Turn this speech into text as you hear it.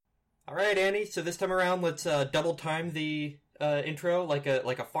All right, Annie. So this time around, let's double time the intro like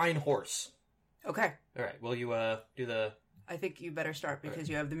a fine horse. Okay. All right. Will you do the? I think you better start because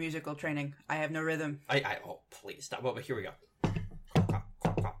you have the musical training. I have no rhythm. Oh, please stop. Well, but here we go.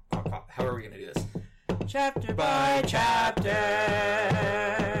 How are we going to do this? Chapter by chapter,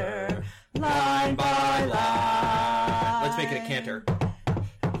 line by line. Let's make it a canter.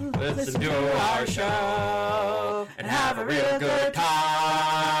 Listen to our show and have a real good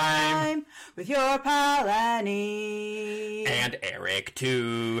time with your pal Annie and Eric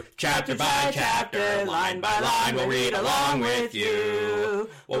too. Chapter by chapter, line by line, we'll read along with you.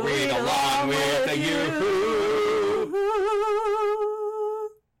 We'll read along with you.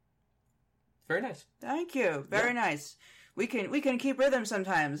 Very nice. Thank you. Very nice. We can keep rhythm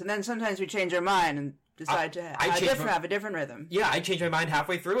sometimes, and then sometimes we change our mind and decide to have a different rhythm. Yeah, I changed my mind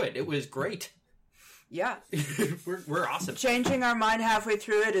halfway through it. It was great. Yeah. we're awesome. Changing our mind halfway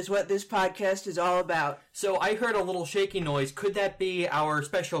through it is what this podcast is all about. So I heard a little shaking noise. Could that be our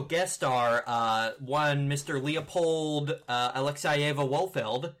special guest star, Mr. Leopold Alexeyeva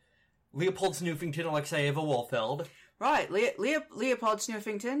Wolfeld? Leopold Snoofington Alexeyeva Wolfeld. Right. Leopold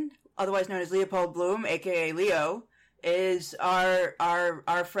Snoofington, otherwise known as Leopold Bloom, a.k.a. Leo, is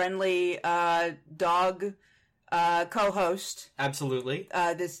our friendly dog co-host. Absolutely.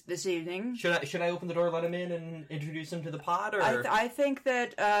 This evening. Should I open the door, let him in, and introduce him to the pod? Or I think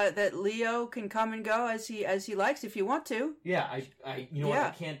that Leo can come and go as he likes if you want to. Yeah, I what,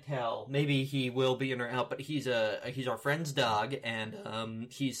 I can't tell. Maybe he will be in or out, but he's our friend's dog, and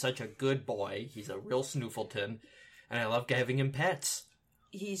he's such a good boy. He's a real snoofleton, and I love having him pets.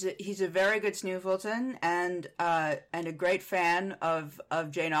 He's a very good Snoofleton and a great fan of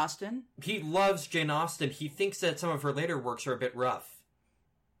Jane Austen. He loves Jane Austen. He thinks that some of her later works are a bit rough.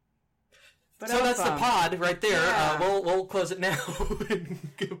 But so that's the pod right there. Yeah. We'll close it now.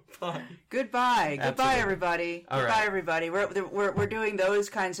 Goodbye. Goodbye, everybody. All Goodbye, right. everybody. We're doing those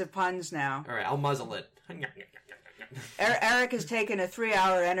kinds of puns now. All right, I'll muzzle it. Eric has taken a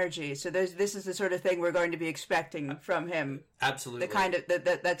 3-hour energy, so this is the sort of thing we're going to be expecting from him. Absolutely. The kind of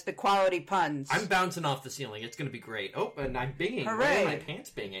that's the quality puns. I'm bouncing off the ceiling. It's going to be great. Oh, and I'm binging. Hooray! Why are my pants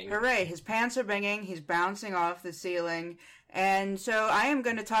binging? Hooray! His pants are binging. He's bouncing off the ceiling, and so I am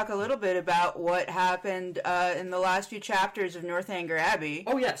going to talk a little bit about what happened in the last few chapters of Northanger Abbey.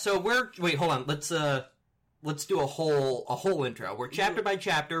 Oh yeah. So wait, hold on. Let's do a whole intro. We're chapter by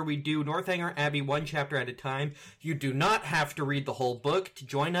chapter. We do Northanger Abbey one chapter at a time. You do not have to read the whole book to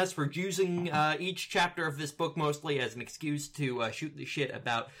join us. We're using each chapter of this book mostly as an excuse to shoot the shit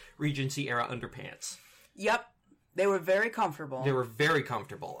about Regency era underpants. Yep. They were very comfortable.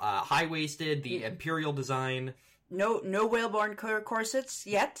 High-waisted, the imperial design. No whalebone corsets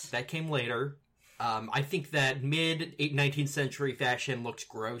yet. That came later. I think that mid-19th century fashion looks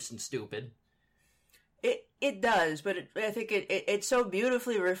gross and stupid. It does, but I think it so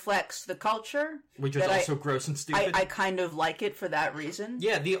beautifully reflects the culture. Which is also gross and stupid. I kind of like it for that reason.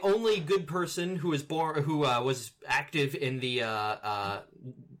 Yeah, the only good person who was active in the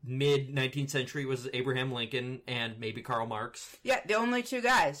mid-19th century was Abraham Lincoln and maybe Karl Marx. Yeah, the only two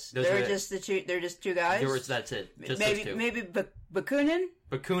guys. They're just two guys. That's it. Just maybe those two. Maybe Bakunin.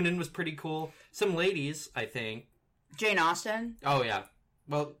 Bakunin was pretty cool. Some ladies, I think. Jane Austen. Oh yeah.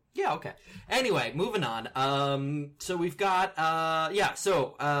 Well, yeah, okay. Anyway, moving on. So we've got,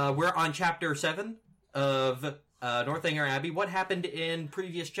 we're on chapter 7 of Northanger Abbey. What happened in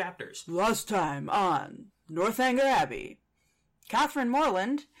previous chapters? Last time on Northanger Abbey, Catherine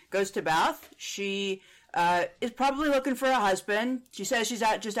Morland goes to Bath. She is probably looking for a husband. She says she's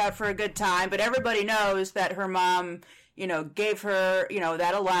just out for a good time, but everybody knows that her mom gave her,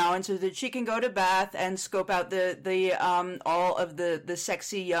 that allowance so that she can go to Bath and scope out the all of the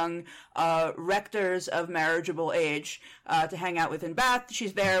sexy young rectors of marriageable age to hang out with in Bath.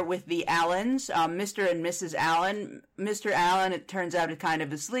 She's there with the Allens, Mr. and Mrs. Allen. Mr. Allen, it turns out, is kind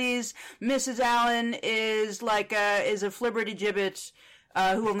of a sleaze. Mrs. Allen is is a flibberty-gibbet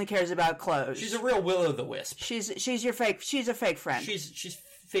who only cares about clothes. She's a real will-o'-the-wisp. She's a fake friend. She's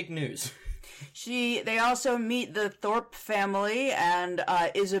fake news. They also meet the Thorpe family and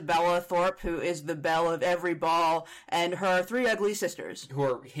Isabella Thorpe, who is the belle of every ball, and her 3 ugly sisters. Who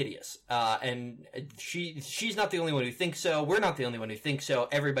are hideous. And she's not the only one who thinks so. We're not the only one who thinks so.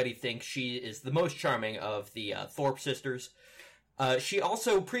 Everybody thinks she is the most charming of the Thorpe sisters. She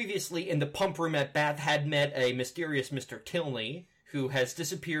also previously in the pump room at Bath had met a mysterious Mr. Tilney, who has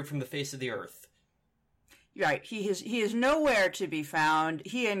disappeared from the face of the earth. Right, he is nowhere to be found.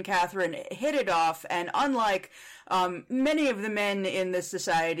 He and Catherine hit it off, and unlike many of the men in this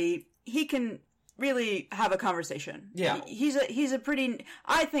society, he can really have a conversation. Yeah.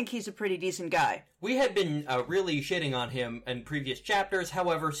 I think he's a pretty decent guy. We had been really shitting on him in previous chapters.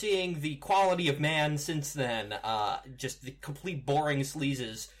 However, seeing the quality of man since then, just the complete boring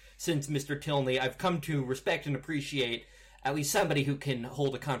sleazes since Mr. Tilney, I've come to respect and appreciate at least somebody who can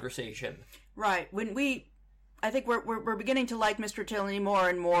hold a conversation. Right. I think we're beginning to like Mr. Tilney more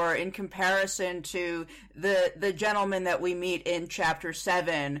and more in comparison to the gentlemen that we meet in Chapter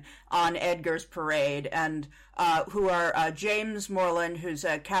 7 on Edgar's Parade, and who are James Morland, who's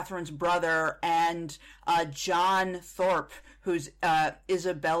Catherine's brother, and John Thorpe, who's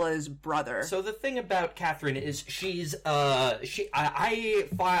Isabella's brother. So the thing about Catherine is I've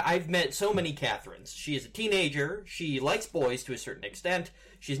met so many Catherines. She is a teenager. She likes boys to a certain extent.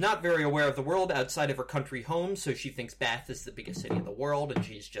 She's not very aware of the world outside of her country home, so she thinks Bath is the biggest city in the world, and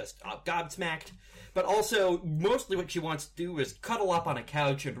she's just gobsmacked. But also, mostly what she wants to do is cuddle up on a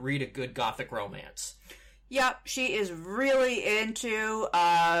couch and read a good gothic romance. Yep, she is really into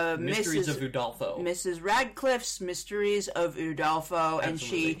Mysteries of Udolpho. Mrs. Radcliffe's Mysteries of Udolpho, and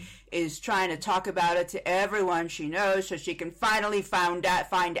she is trying to talk about it to everyone she knows, so she can finally find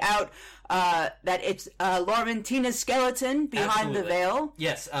out that it's Laurentina Skeleton behind the veil.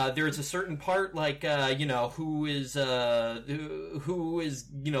 Yes, there is a certain part, like who is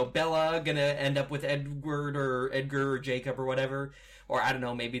Bella gonna end up with Edgar or Jacob or whatever. Or, I don't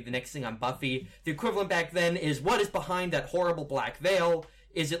know, maybe the next thing on Buffy. The equivalent back then is, what is behind that horrible black veil?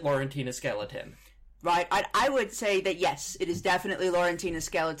 Is it Laurentina Skeleton? Right. I would say that, yes, it is definitely Laurentina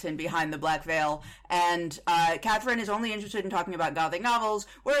Skeleton behind the black veil. And Catherine is only interested in talking about Gothic novels,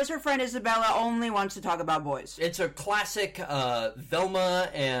 whereas her friend Isabella only wants to talk about boys. It's a classic Velma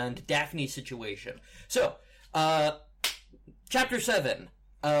and Daphne situation. So, Chapter 7.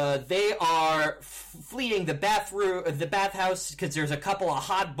 They are fleeing the bathhouse because there's a couple of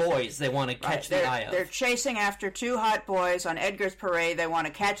hot boys they want to catch the eye of. They're chasing after two hot boys on Edgar's Parade. They want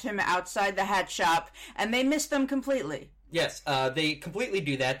to catch him outside the hat shop, and they miss them completely. Yes, they completely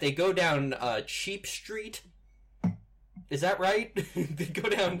do that. They go down Cheap Street. Is that right? They go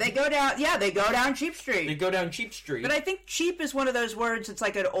down Cheap Street. They go down Cheap Street. But I think cheap is one of those words, it's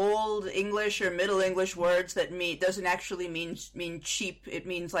like an old English or Middle English words that doesn't actually mean cheap. It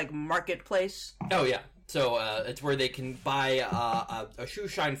means like marketplace. Oh, yeah. So it's where they can buy a shoe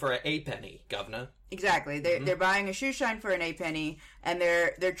shine for a penny, governor. Exactly. They're buying a shoe shine for an a penny, and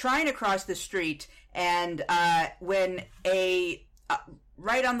they're trying to cross the street, and when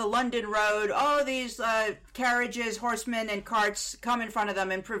right on the London road, all these carriages, horsemen, and carts come in front of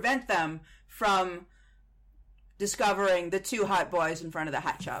them and prevent them from discovering the two hot boys in front of the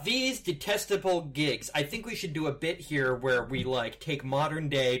hat shop. These detestable gigs. I think we should do a bit here where we, take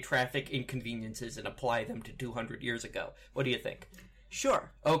modern-day traffic inconveniences and apply them to 200 years ago. What do you think?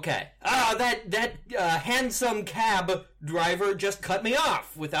 Sure. Okay. That handsome cab driver just cut me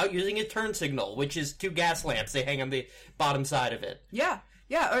off without using a turn signal, which is two gas lamps. They hang on the bottom side of it. Yeah.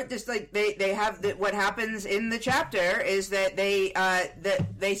 Yeah, or just like they have what happens in the chapter is that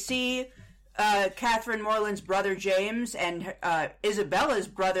they see Catherine Morland's brother James and Isabella's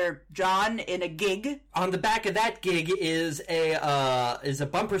brother John in a gig. On the back of that gig is a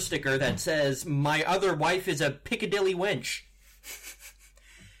bumper sticker that says, "My other wife is a Piccadilly wench."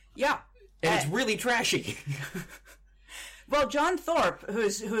 Yeah, and it's really trashy. Well, John Thorpe,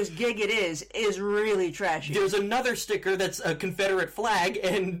 whose gig it is really trashy. There's another sticker that's a Confederate flag,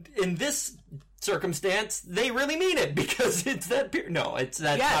 and in this circumstance, they really mean it, because it's that... that's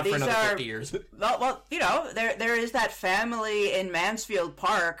not for another 50 years. Well, there is that family in Mansfield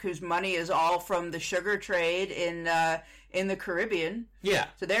Park whose money is all from the sugar trade in the Caribbean. Yeah.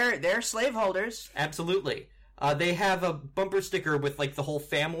 So they're slaveholders. Absolutely. They have a bumper sticker with, the whole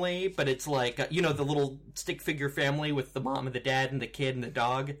family, but it's the little stick figure family with the mom and the dad and the kid and the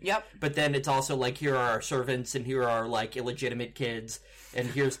dog. Yep. But then it's also, here are our servants, and here are, illegitimate kids, and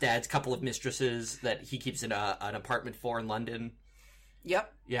here's dad's couple of mistresses that he keeps in an apartment for in London.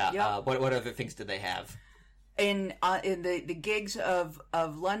 Yep. Yeah. Yep. What other things do they have? In the gigs of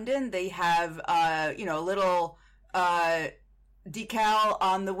London, they have, a little... decal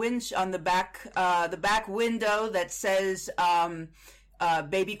on the back window that says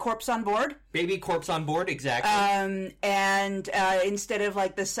baby corpse on board. Baby corpse on board, exactly. And instead of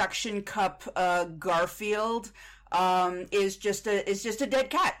the suction cup Garfield is just a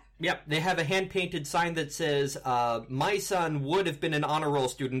dead cat. Yep, they have a hand-painted sign that says, "My son would have been an honor roll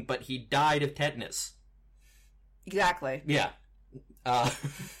student, but he died of tetanus." Exactly. Yeah.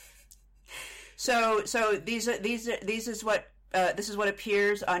 So this is what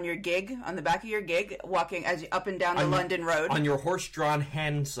appears on your gig, on the back of your gig, walking up and down the London Road. On your horse-drawn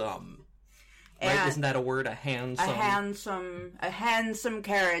hansom. Right? And Isn't that a word? A handsome... a handsome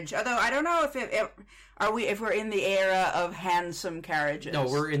carriage. Although I don't know if we're in the era of handsome carriages. No,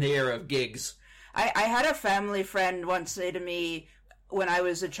 we're in the era of gigs. I had a family friend once say to me when I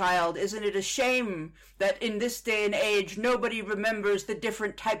was a child, isn't it a shame that in this day and age nobody remembers the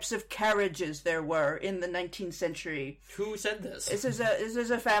different types of carriages there were in the 19th century? Who said this? This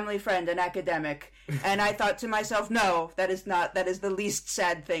is a family friend, an academic, and I thought to myself, no, that is the least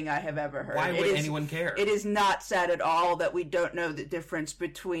sad thing I have ever heard. Why would anyone care? It is not sad at all that we don't know the difference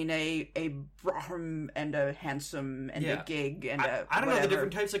between a brougham and a hansom and a gig and I don't know the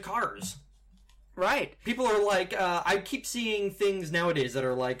different types of cars. Right. People are like, I keep seeing things nowadays that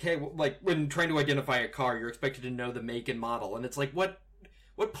are like, hey, like when trying to identify a car, you're expected to know the make and model, and it's like, what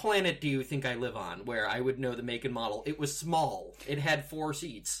planet do you think I live on where I would know the make and model? It was small. It had 4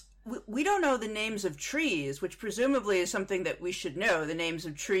 seats. We don't know the names of trees, which presumably is something that we should know. The names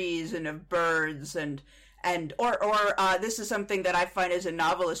of trees and of birds or this is something that I find as a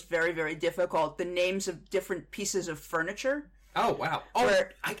novelist very, very difficult. The names of different pieces of furniture. Oh, wow. Oh,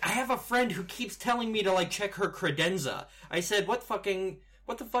 I have a friend who keeps telling me to, like, check her credenza. I said, what the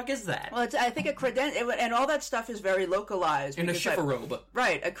fuck is that? Well, I think a credenza, and all that stuff is very localized. In a chifforobe.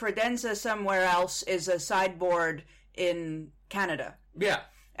 Right. A credenza somewhere else is a sideboard in Canada. Yeah.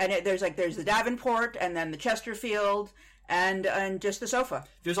 And there's the Davenport, and then the Chesterfield, and just the sofa.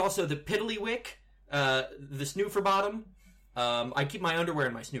 There's also the Piddlywink, the snoofer bottom. I keep my underwear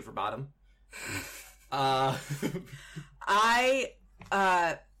in my snoofer bottom. The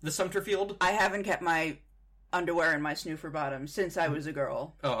Sumterfield? I haven't kept my underwear in my snoofer bottom since I was a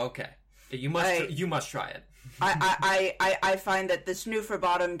girl. Oh, okay. You must try it. I find that the snoofer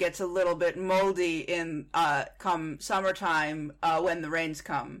bottom gets a little bit moldy in come summertime when the rains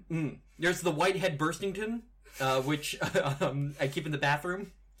come. Mm. There's the Whitehead Burstington, which I keep in the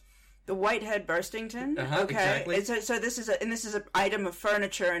bathroom. The Whitehead Burstington? Okay. Exactly. So this is an item of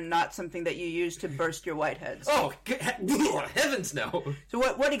furniture and not something that you use to burst your whiteheads. Oh, heavens no. So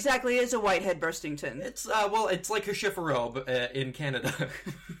what exactly is a Whitehead Burstington? It's it's like a chifforobe in Canada.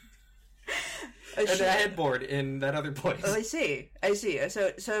 And a headboard in that other place. Oh, I see.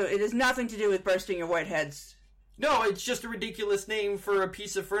 So it has nothing to do with bursting your whiteheads. No, it's just a ridiculous name for a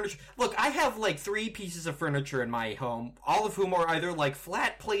piece of furniture. Look, I have like 3 pieces of furniture in my home, all of whom are either like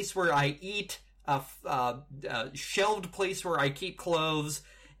flat place where I eat, a shelved place where I keep clothes,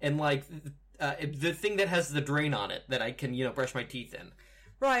 and like the thing that has the drain on it that I can, brush my teeth in.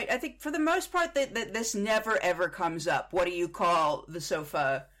 Right. I think for the most part that this never ever comes up. What do you call the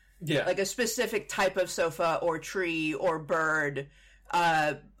sofa? Yeah. Like a specific type of sofa or tree or bird,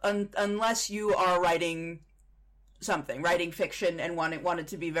 unless you are writing fiction and want it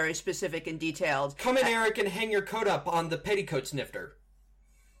to be very specific and detailed. Come in, Eric, and hang your coat up on the petticoat snifter.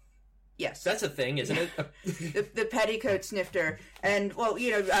 Yes. That's a thing, isn't it? the petticoat snifter. And, well,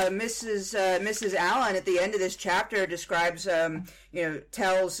 Mrs. Allen at the end of this chapter describes,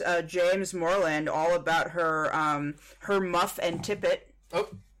 tells James Moreland all about her muff and tippet. Oh.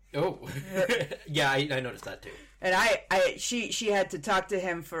 Yeah, I noticed that too. And she had to talk to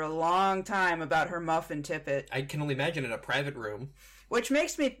him for a long time about her muff and tippet. I can only imagine in a private room. Which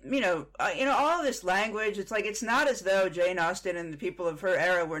makes me, all of this language, it's like, it's not as though Jane Austen and the people of her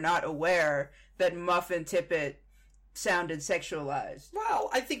era were not aware that muff and tippet sounded sexualized. Well,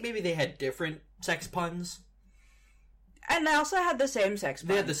 I think maybe they had different sex puns. And they also had the same sex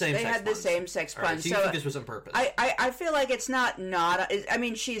puns. They had the same sex puns. Right, so you think this was on purpose? I feel like it's not. I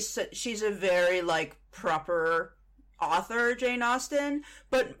mean, she's a very, like, proper author, Jane Austen,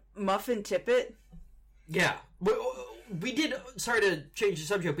 but muff and tippet? Yeah. We did, sorry to change the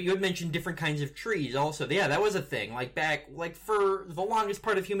subject, but you had mentioned different kinds of trees also. Yeah, that was a thing. Like back, like for the longest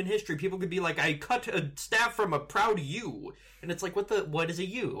part of human history, people could be like, I cut a staff from a proud yew. And it's like, what is a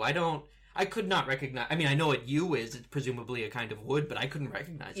yew? I could not recognize, I mean, I know what yew is. It's presumably a kind of wood, but I couldn't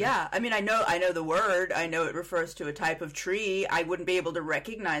recognize it. Yeah, I mean, I know the word. I know it refers to a type of tree. I wouldn't be able to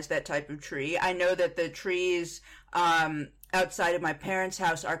recognize that type of tree. I know that the trees outside of my parents'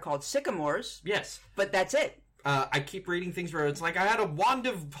 house are called sycamores. Yes. But that's it. I keep reading things where it's like, I had a wand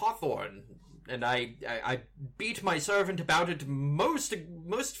of hawthorn, and I beat my servant about it most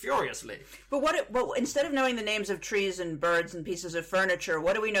furiously. But well, instead of knowing the names of trees and birds and pieces of furniture,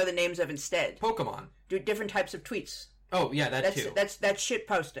 what do we know the names of instead? Pokemon. Do different types of tweets. Oh, yeah, that's too. That's shit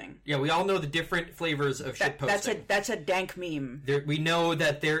posting. Yeah, we all know the different flavors of shit posting. That's a dank meme. We know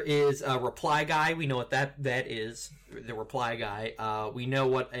that there is a reply guy. We know what that is. The reply guy. We know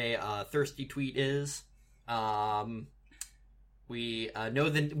what a thirsty tweet is. We know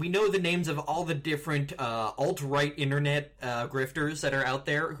the names of all the different alt-right internet grifters that are out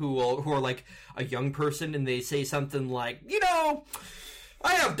there who are like a young person and they say something like,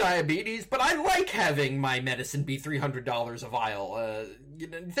 I have diabetes, but I like having my medicine be $300 a vial.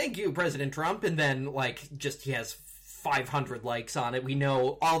 Thank you, President Trump. And then, he has 500 likes on it. We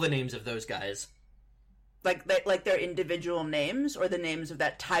know all the names of those guys. Like their individual names or the names of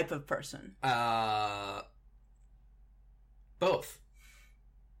that type of person? Both.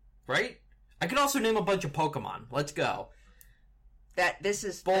 Right? I could also name a bunch of Pokemon. Let's go. This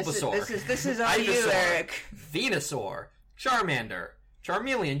is Bulbasaur. This is on you, Eric. Venusaur. Charmander.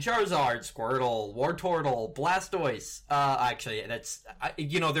 Charmeleon, Charizard, Squirtle, Wartortle, Blastoise. Actually, that's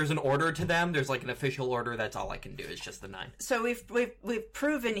there's an order to them. There's like an official order. That's all I can do. It's just the 9. So we've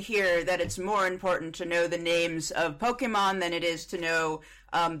proven here that it's more important to know the names of Pokemon than it is to know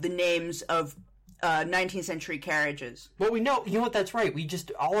the names of 19th century carriages. Well, we know. You know what? That's right. We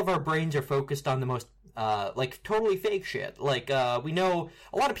just all of our brains are focused on the most totally fake shit. We know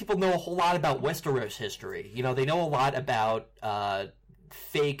a lot of people know a whole lot about Westeros history. They know a lot about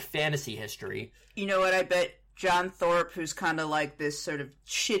fake fantasy history. You know what? I bet John Thorpe, who's kind of like this sort of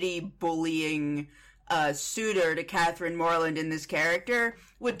shitty bullying suitor to Catherine Morland in this character,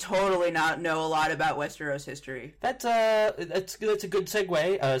 would totally not know a lot about Westeros history. That's a good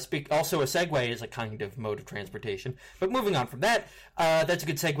segue. Also, a segue is a kind of mode of transportation. But moving on from that, that's a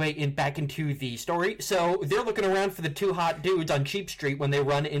good segue back into the story. So they're looking around for the 2 hot dudes on Cheap Street when they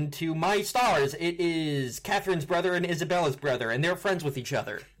run into my stars. It is Catherine's brother and Isabella's brother, and they're friends with each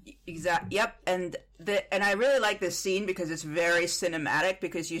other. Yep, and I really like this scene because it's very cinematic,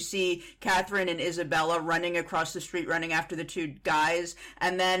 because you see Catherine and Isabella running across the street, running after the 2 guys,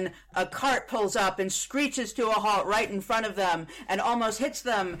 and then a cart pulls up and screeches to a halt right in front of them and almost hits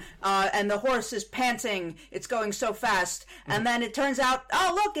them, and the horse is panting. It's going so fast, and then it turns out,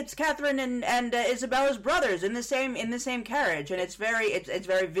 oh look, it's Catherine and Isabella's brothers in the same carriage, and it's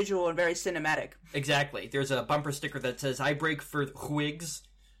very visual and very cinematic. Exactly. There's a bumper sticker that says, "I break for Whigs."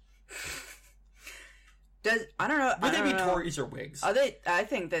 I don't know. Would they be Tories or Whigs? I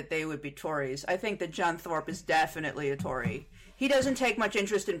think that they would be Tories. I think that John Thorpe is definitely a Tory. He doesn't take much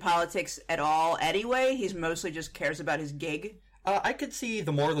interest in politics at all anyway. He's mostly just cares about his gig. I could see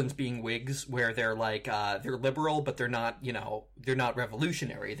the Morlands being Whigs, where they're they're liberal, but they're not, they're not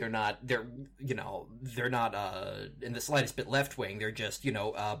revolutionary. They're not in the slightest bit left wing. They're just,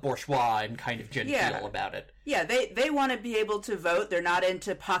 bourgeois and kind of genteel about it. Yeah, they want to be able to vote. They're not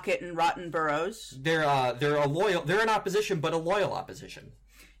into pocket and rotten boroughs. They're an opposition, but a loyal opposition.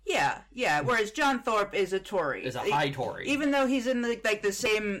 Yeah. Whereas John Thorpe is a Tory. Is a high Tory. Even though he's in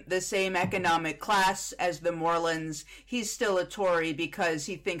the same economic class as the Morlands, he's still a Tory because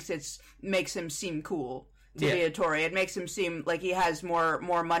he thinks it makes him seem cool to be a Tory. It makes him seem like he has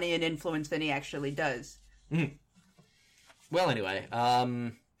more money and influence than he actually does. Mm. Well, anyway,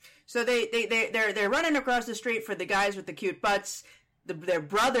 so they're running across the street for the guys with the cute butts. Their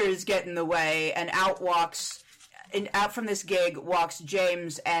brothers get in the way, and out from this gig walks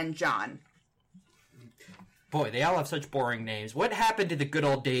James and John. Boy, they all have such boring names. What happened to the good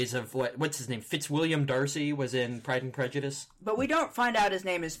old days of what's his name? Fitzwilliam Darcy was in Pride and Prejudice. But we don't find out his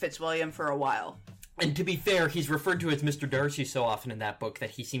name is Fitzwilliam for a while. And to be fair, he's referred to as Mr. Darcy so often in that book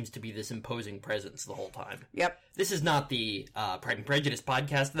that he seems to be this imposing presence the whole time. Yep. This is not the Pride and Prejudice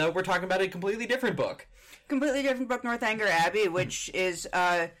podcast, though. We're talking about a completely different book. Completely different book, Northanger Abbey, which is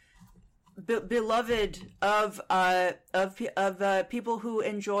beloved of people who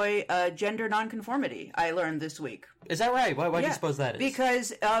enjoy gender nonconformity. I learned this week. Is that right? Why do you suppose that is?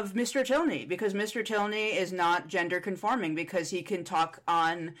 Because of Mr. Tilney. Because Mr. Tilney is not gender conforming. Because he can talk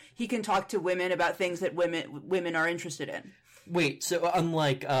to women about things that women are interested in. Wait, so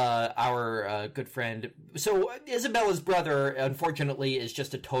unlike our good friend, so Isabella's brother, unfortunately, is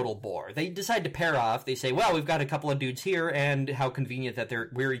just a total bore. They decide to pair off. They say, well, we've got a couple of dudes here, and how convenient that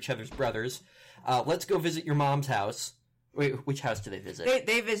we're each other's brothers. Let's go visit your mom's house. Wait, which house do they visit?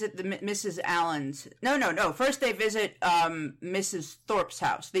 They visit the Mrs. Allen's. No. First they visit Mrs. Thorpe's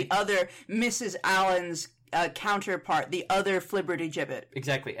house. The other Mrs. Allen's counterpart, the other Flibbertigibbet.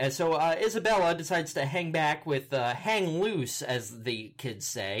 Exactly. And so Isabella decides to hang back with hang loose, as the kids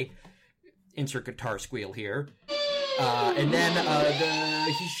say. Insert guitar squeal here. And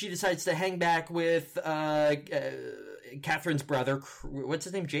then she decides to hang back with Catherine's brother. What's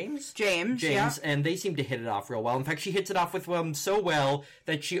his name? James, yeah. And they seem to hit it off real well. In fact, she hits it off with them so well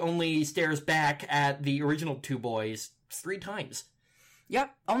that she only stares back at the original 2 boys 3 times.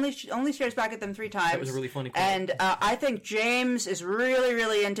 Yep, only stares back at them 3 times. That was a really funny quote. And I think James is really,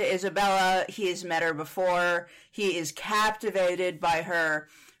 really into Isabella. He has met her before. He is captivated by her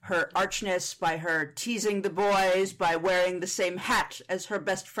archness, by her teasing the boys, by wearing the same hat as her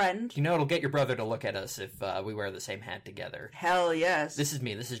best friend. You know, it'll get your brother to look at us if we wear the same hat together. Hell yes. This is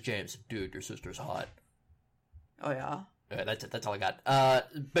me. This is James. Dude, your sister's hot. Oh, yeah? That's it. That's all I got.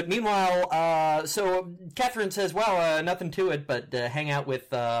 But meanwhile, so Catherine says, well, nothing to it but hang out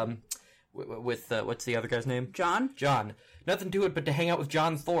with what's the other guy's name? John? John. Nothing to it but to hang out with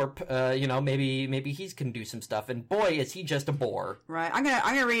John Thorpe. Maybe he can do some stuff. And boy, is he just a bore. Right. I'm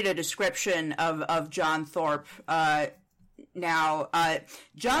gonna read a description of John Thorpe. Now,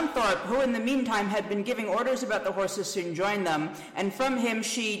 John Thorpe, who in the meantime had been giving orders about the horses, soon joined them, and from him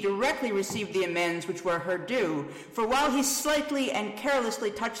she directly received the amends which were her due. For while he slightly and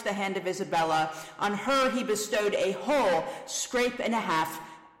carelessly touched the hand of Isabella, on her he bestowed a whole scrape and a half,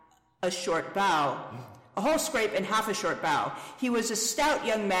 a short bow. A whole scrape and half a short bow. He was a stout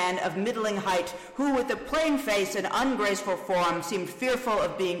young man of middling height, who with a plain face and ungraceful form seemed fearful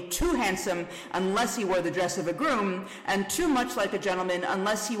of being too handsome unless he wore the dress of a groom, and too much like a gentleman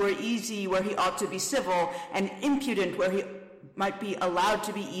unless he were easy where he ought to be civil, and impudent where he might be allowed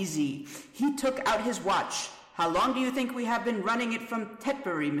to be easy. He took out his watch. How long do you think we have been running it from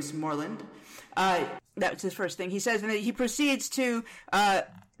Tetbury, Miss Morland? That's his first thing. He says, and he proceeds to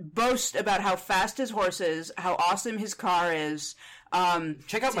boast about how fast his horse is, how awesome his car is.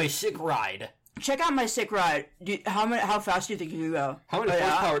 Check out my sick ride. Check out my sick ride. How fast do you think you can go? How many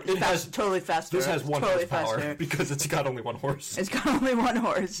horsepower? It has totally faster. This has one totally horsepower faster. because it's got only one horse. It's got only one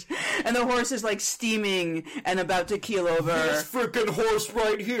horse, and the horse is like steaming and about to keel over. This freaking horse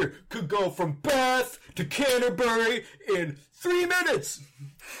right here could go from Bath to Canterbury in 3 minutes.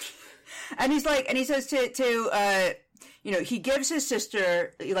 And he says to he gives his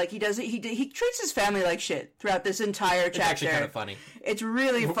sister, like, he treats his family like shit throughout this entire chapter. It's actually kind of funny. It's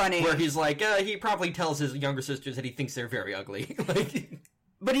really funny. Where he's like, he probably tells his younger sisters that he thinks they're very ugly.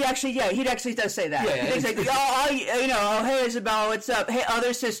 But he actually does say that. Yeah, he's like, hey, Isabel, what's up? Hey,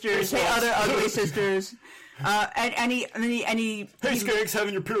 other sisters. Hey, other ugly sisters. And he hey, skanks,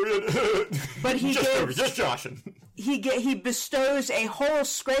 having your period. But he just joshing. He bestows a whole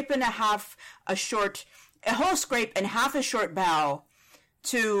scrape and half a short bow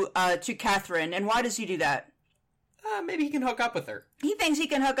to Catherine. And why does he do that? Maybe he can hook up with her. He thinks he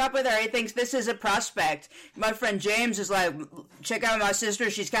can hook up with her. He thinks this is a prospect. My friend James is like, check out my sister.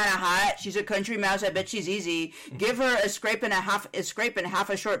 She's kind of hot. She's a country mouse. I bet she's easy. Give her a scrape and half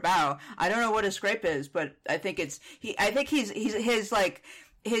a short bow. I don't know what a scrape is, but I think his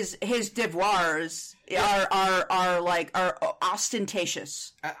devoirs are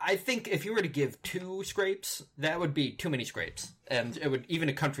ostentatious. I think if you were to give 2 scrapes, that would be too many scrapes. And it would, even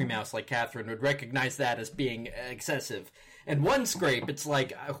a country mouse like Catherine would recognize that as being excessive. And 1 scrape, it's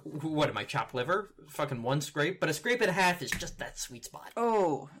like, what am I, chopped liver? Fucking 1 scrape? But a scrape and a half is just that sweet spot.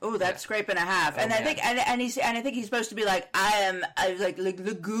 That scrape and a half. And I think, and I think he's supposed to be like, I was like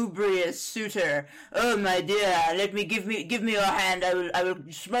lugubrious suitor. Oh my dear, give me your hand. I will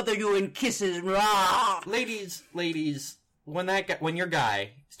smother you in kisses. Rah! Ladies, when your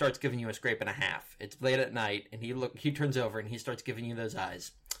guy starts giving you a scrape and a half, it's late at night, and he turns over and he starts giving you those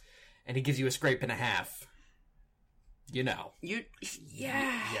eyes, and he gives you a scrape and a half. You know. You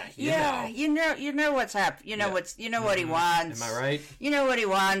know what's happening. You know what he wants. Am I right? You know what he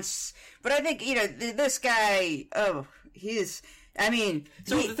wants. But I think, this guy, the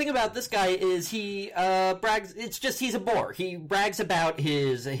thing about this guy is he brags. It's just he's a bore. He brags about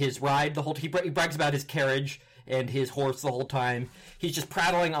his ride the whole. He brags about his carriage and his horse the whole time. He's just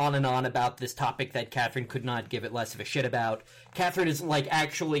prattling on and on about this topic that Catherine could not give it less of a shit about. Catherine is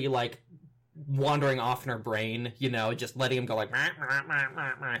actually wandering off in her brain, just letting him go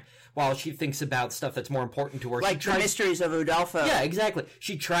while she thinks about stuff that's more important to her. Like the mysteries of Udolpho. Yeah, exactly.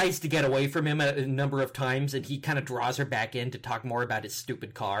 She tries to get away from him a number of times, and he kind of draws her back in to talk more about his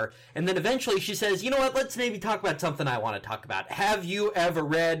stupid car. And then eventually she says, you know what, let's maybe talk about something I want to talk about. Have you ever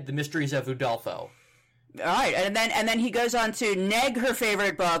read The Mysteries of Udolpho? All right, and then he goes on to neg her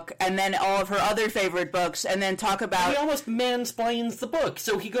favorite book, and then all of her other favorite books, and then talk about. He almost mansplains the book.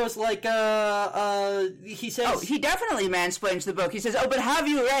 So he goes he says. Oh, he definitely mansplains the book. He says, "Oh, but have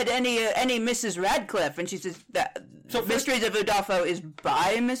you read any Mrs. Radcliffe?" And she says, "Mysteries of Udolpho is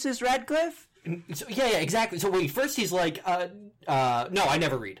by Mrs. Radcliffe." So, yeah, exactly. So wait, first he's like, no, I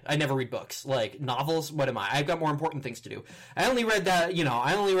never read. I never read books. Like, novels, what am I? I've got more important things to do. I only read that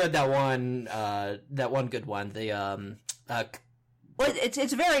one good one, Well,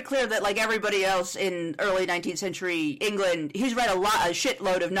 it's very clear that, like everybody else in early 19th century England, he's read a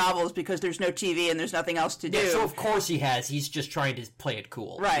shitload of novels because there's no TV and there's nothing else to do. Yeah, so of course he has. He's just trying to play it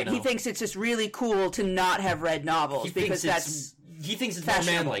cool. Right. You know? He thinks it's just really cool to not have read novels because he thinks it's more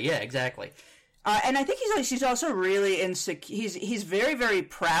manly. Yeah, exactly. And I think he's also really insecure. He's very, very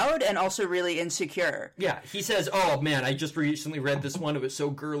proud and also really insecure. Yeah, he says, "Oh man, I just recently read this one. It was so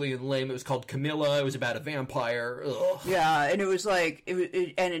girly and lame. It was called Camilla. It was about a vampire." Ugh. Yeah, and it was like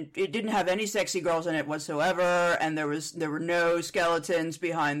it didn't have any sexy girls in it whatsoever, and there were no skeletons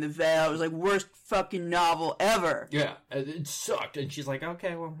behind the veil. It was like worst fucking novel ever. Yeah, it sucked. And she's like,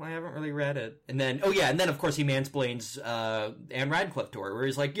 "Okay, well, I haven't really read it." And then of course he mansplains Anne Radcliffe to her, where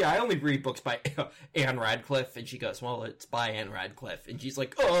he's like, "Yeah, I only read books by Anne Radcliffe," and she goes, "Well, it's by Anne Radcliffe," and she's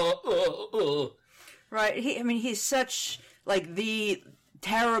like, Right. He's such like the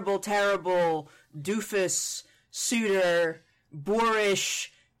terrible, terrible doofus suitor,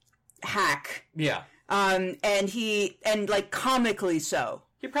 boorish hack. Yeah. And like comically so.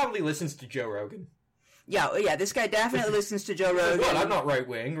 He probably listens to Joe Rogan. Yeah. This guy definitely listens to Joe Rogan. What? I'm not right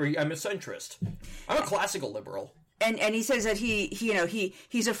wing. I'm a centrist. I'm a classical liberal. And he says that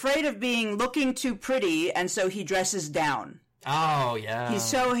he's afraid of looking too pretty, and so he dresses down. Oh yeah.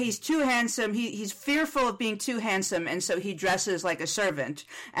 He's too handsome. He's fearful of being too handsome, and so he dresses like a servant.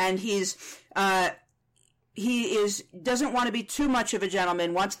 And he doesn't want to be too much of a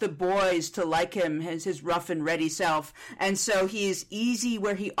gentleman. Wants the boys to like him, his rough and ready self. And so he's easy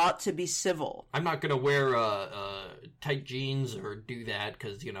where he ought to be civil. I'm not gonna wear tight jeans or do that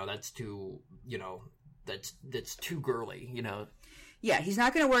because that's too that's too girly, Yeah, he's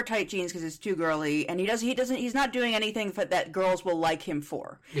not going to wear tight jeans because it's too girly, and he's not doing anything that girls will like him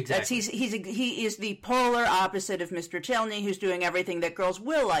for. Exactly. He is the polar opposite of Mr. Tilney, who's doing everything that girls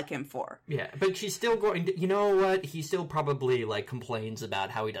will like him for. Yeah, but she's still going to, you know what? He still probably complains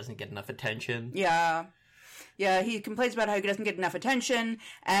about how he doesn't get enough attention. Yeah. Yeah, he complains about how he doesn't get enough attention,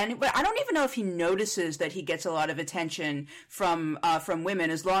 but I don't even know if he notices that he gets a lot of attention from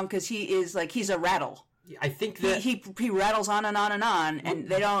women, as long as he is he's a rattle. I think that he rattles on and on and on, and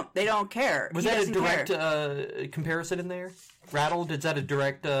they don't care. Was that a direct comparison in there? Rattled? Is that a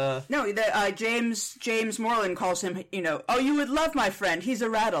direct? No, James Moreland calls him. Oh, you would love my friend. He's a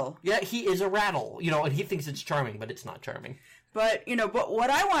rattle. Yeah, he is a rattle. And he thinks it's charming, but it's not charming. But but what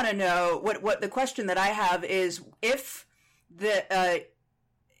I want to know, what the question that I have is, if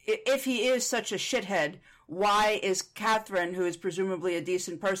he is such a shithead, why is Catherine, who is presumably a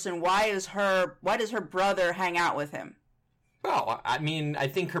decent person, why does her brother hang out with him? Well, I mean, I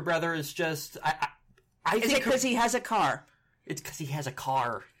think her brother is just. Is it because he has a car? It's because he has a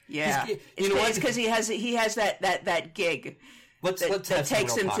car. Yeah, it's because he has that gig. That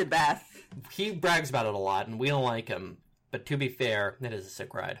takes him to Bath. He brags about it a lot, and we don't like him. But to be fair, that is a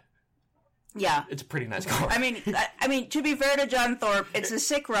sick ride. Yeah. It's a pretty nice car. I mean, to be fair to John Thorpe, it's a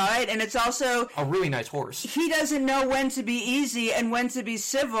sick ride, and it's also a really nice horse. He doesn't know when to be easy and when to be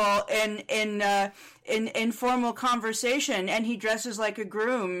civil in formal conversation, and he dresses like a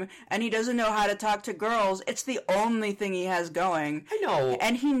groom, and he doesn't know how to talk to girls. It's the only thing he has going. I know.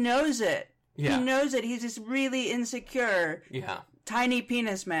 And he knows it. Yeah. He knows it. He's just really insecure. Yeah. Tiny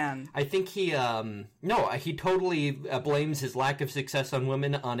penis man. I think he totally blames his lack of success on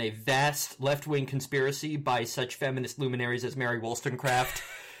women on a vast left-wing conspiracy by such feminist luminaries as Mary Wollstonecraft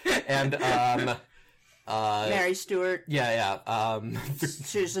and Mary Stuart. Yeah.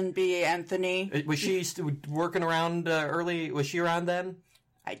 Susan B. Anthony. Was she working around early? Was she around then?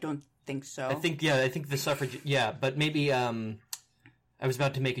 I don't think so. I think the suffrage. Yeah, but maybe. I was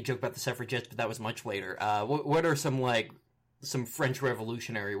about to make a joke about the suffragettes, but that was much later. What are some French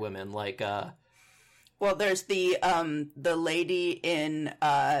Revolutionary women Well, there's the lady in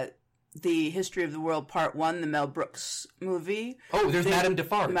the History of the World Part 1, the Mel Brooks movie. Oh, there's Madame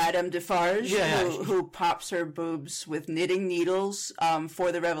Defarge. Madame Defarge, yeah. Who pops her boobs with knitting needles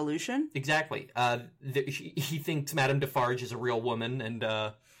for the revolution. Exactly. He thinks Madame Defarge is a real woman, and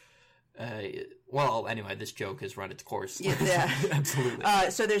well, anyway, this joke has run its course. Yeah. Absolutely.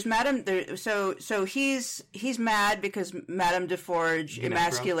 So there's Madame. So he's mad because Madame Defarge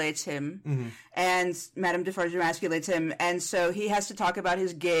emasculates him, mm-hmm. and Madame Defarge emasculates him, and so he has to talk about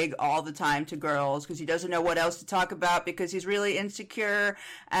his gig all the time to girls because he doesn't know what else to talk about because he's really insecure,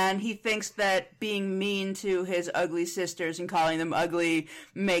 and he thinks that being mean to his ugly sisters and calling them ugly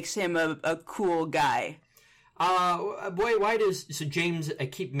makes him a cool guy. Why does James? I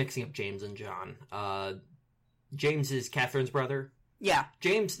keep mixing up James and John. James is Catherine's brother. Yeah.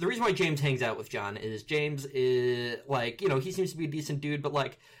 James. The reason why James hangs out with John is James is he seems to be a decent dude, but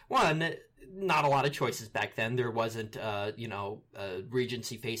one, not a lot of choices back then. There wasn't,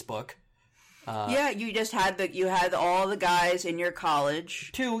 Regency Facebook. You just had all the guys in your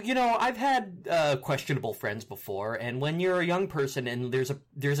college. Too, I've had questionable friends before, and when you're a young person and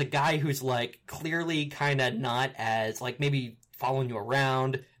there's a guy who's like clearly kind of not as like maybe following you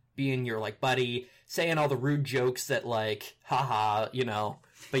around, being your like buddy, saying all the rude jokes that like, haha,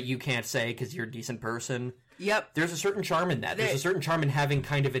 but you can't say because you're a decent person. Yep. There's a certain charm in that. There's a certain charm in having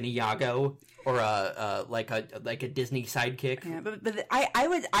kind of an Iago or a Disney sidekick. Yeah, but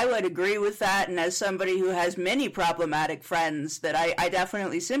I would agree with that, and as somebody who has many problematic friends, that I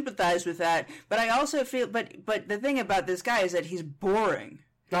definitely sympathize with that. But I also feel, but the thing about this guy is that he's boring.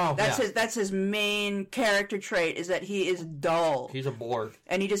 Oh, that's his main character trait, is that he is dull. He's a bore.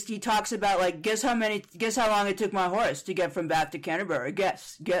 And he talks about like, guess how long it took my horse to get from Bath to Canterbury.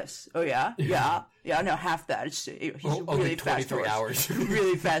 Guess. Oh yeah. Yeah, no, half that. He's a really fast horse. Hours.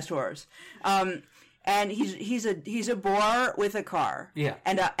 Really fast horse. And he's a bore with a car. Yeah.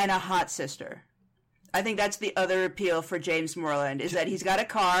 And a hot sister. I think that's the other appeal for James Moreland, is that he's got a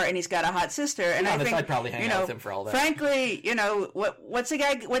car and he's got a hot sister. And I think I'd probably hang out with him for all that. Frankly, what's a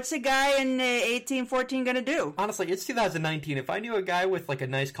guy in 1814 gonna do? Honestly, it's 2019. If I knew a guy with like a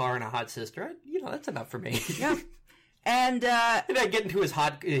nice car and a hot sister, that's enough for me. Yeah. And I get into his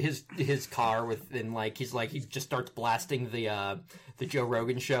car and like he just starts blasting the Joe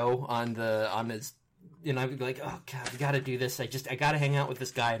Rogan show on his, I'd be like, oh god, we got to do this. I got to hang out with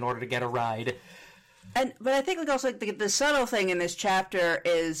this guy in order to get a ride. But I think like also the subtle thing in this chapter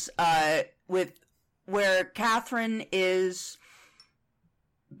is where Catherine is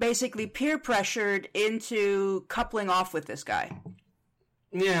basically peer pressured into coupling off with this guy.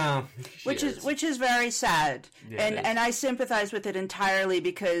 Yeah, which is very sad, yeah, and I sympathize with it entirely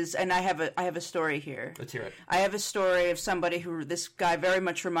because, and I have a story here. Let's hear it. I have a story of somebody who this guy very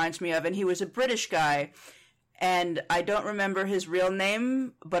much reminds me of, and he was a British guy, and I don't remember his real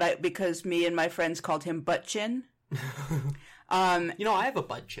name, but because me and my friends called him Butt Chin. I have a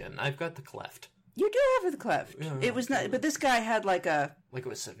butt chin. I've got the cleft. You do have the cleft. Yeah, it was not, but this guy had like it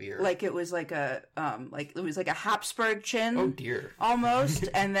was severe. Like it was like a Habsburg chin. Oh dear. Almost,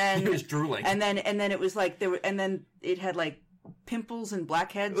 and then it was drooling. And then it was like then it had like pimples and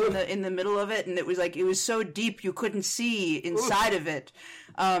blackheads in the middle of it, and it was so deep you couldn't see inside of it.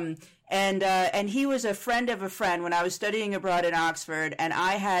 And he was a friend of a friend when I was studying abroad in Oxford, and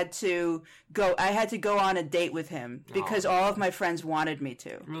I had to go on a date with him because all of my friends wanted me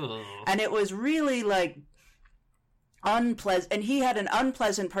to. And it was really like unpleasant, and he had an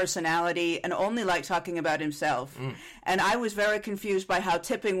unpleasant personality and only liked talking about himself. And I was very confused by how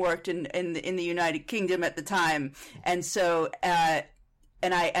tipping worked in the United Kingdom at the time. And so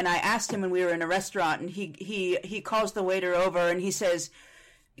and I asked him when we were in a restaurant, and he calls the waiter over and he says,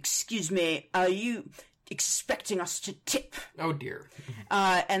 "Excuse me, are you expecting us to tip?" Oh dear.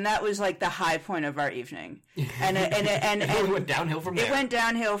 And that was like the high point of our evening. And it went downhill from there. It went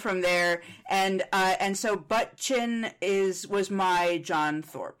downhill from there. And so Butt Chin was my John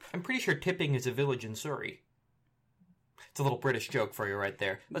Thorpe. I'm pretty sure tipping is a village in Surrey. It's a little British joke for you right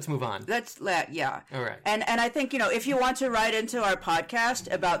there. Let's move on. Yeah. All right. And I think, if you want to write into our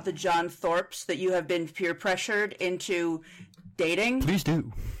podcast about the John Thorpes that you have been peer pressured into dating, please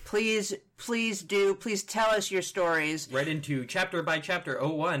do. Please do. Please tell us your stories. Right into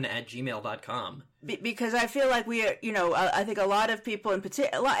chapterbychapter01@gmail.com. Because I feel like we are, I think a lot of people,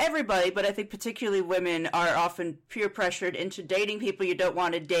 everybody, but I think particularly women, are often peer pressured into dating people you don't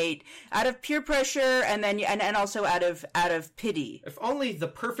want to date out of peer pressure, and then and also out of pity. If only the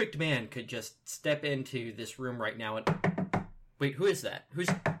perfect man could just step into this room right now and wait, who is that?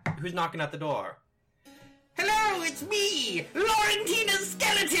 Who's knocking at the door? Hello, it's me, Laurentina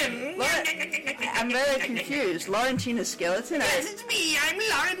Skeleton. I'm very confused. Laurentina Skeleton? Yes, it's me. I'm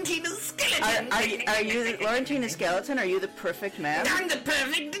Laurentina Skeleton. Are you Laurentina Skeleton? Are you the perfect man? I'm the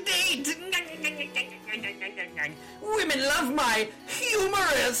perfect date. Women love my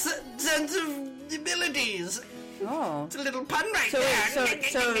humorous sensibilities. Oh. It's a little pun right there.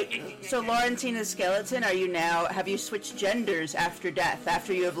 So Laurentina Skeleton, have you switched genders after death,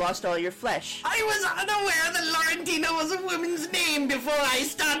 after you have lost all your flesh? I was unaware that Laurentina was a woman's name before I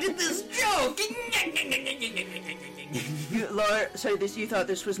started this joke. You thought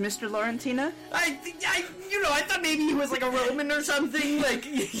this was Mr. Laurentina? I thought maybe he was like a Roman or something, like,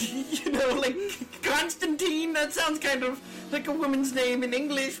 like Constantine. That sounds kind of like a woman's name in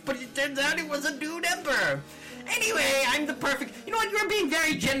English, but it turns out it was a dude emperor. Anyway, I'm the perfect... You know what? You're being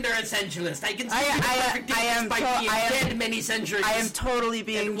very gender essentialist. I can see you're the perfect despite being dead many centuries. I am totally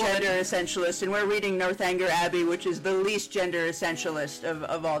being gender essentialist, and we're reading Northanger Abbey, which is the least gender essentialist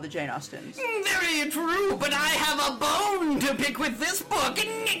of all the Jane Austens. Very true, but I have a bone to pick with this book.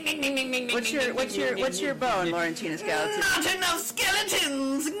 What's your bone, Laurentina Skeleton? Not enough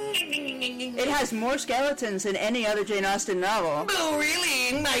skeletons. It has more skeletons than any other Jane Austen novel. Oh,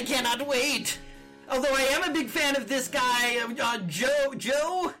 really? I cannot wait. Although I am a big fan of this guy,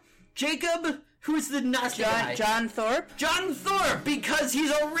 Jacob, who's the nasty guy? John Thorpe? John Thorpe, because he's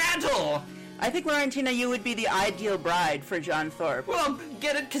a rattle. I think, Laurentina, you would be the ideal bride for John Thorpe. Well,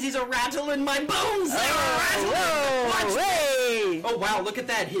 get it? Because he's a rattle and my bones, they're a rattle. Whoa, hey! Oh, wow, look at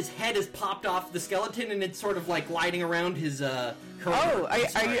that. His head has popped off the skeleton, and it's sort of like gliding around his, are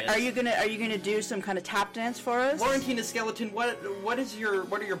you gonna do some kind of tap dance for us? Laurentina Skeleton, what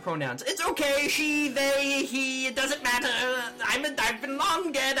are your pronouns? It's okay, she, they, he, it doesn't matter. I've been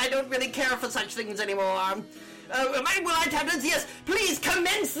long dead. I don't really care for such things anymore. Will I tap dance? Yes, please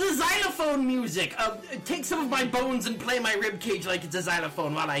commence the xylophone music. Take some of my bones and play my ribcage like it's a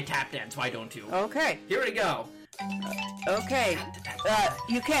xylophone while I tap dance. Why don't you? Okay. Here we go. Okay.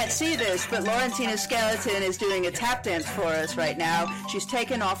 You can't see this, but Laurentina Skeleton is doing a tap dance for us right now. She's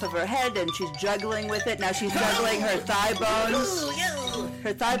taken off of her head and she's juggling with it. Now she's juggling her thigh bones.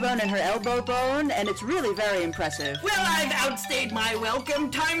 Her thigh bone and her elbow bone, and it's really very impressive. Well, I've outstayed my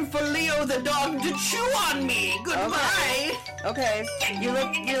welcome. Time for Leo the dog to chew on me. Goodbye. Okay. You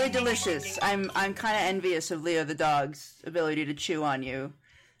look really delicious. I'm kind of envious of Leo the dog's ability to chew on you.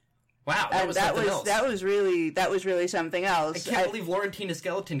 Wow, that was really something else. I can't believe Laurentina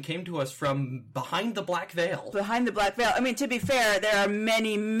Skeleton came to us from behind the black veil. Behind the black veil. I mean, to be fair, there are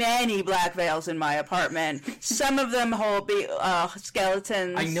many, many black veils in my apartment. Some of them hold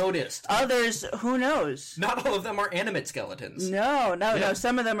skeletons. I noticed. Others, who knows? Not all of them are animate skeletons. No.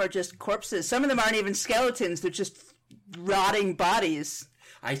 Some of them are just corpses. Some of them aren't even skeletons. They're just rotting bodies.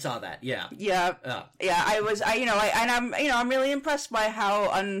 I saw that. Yeah. Yeah. I'm really impressed by how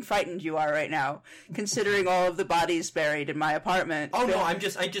unfrightened you are right now, considering all of the bodies buried in my apartment. Oh no, I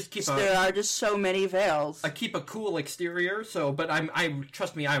just keep. There are just so many veils. I keep a cool exterior, but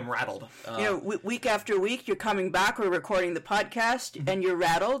trust me, I'm rattled. Week after week, you're coming back. We're recording the podcast, and you're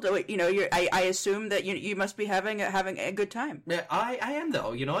rattled. I assume that you must be having a good time. Yeah, I am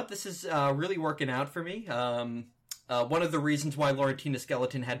though. You know what? This is really working out for me. One of the reasons why Laurentina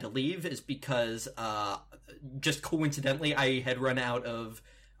Skeleton had to leave is because, just coincidentally, I had run out of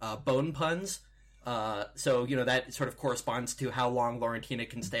bone puns. So, that sort of corresponds to how long Laurentina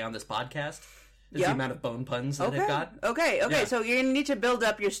can stay on this podcast. Is the amount of bone puns that I've got. Okay. Yeah. So you're going to need to build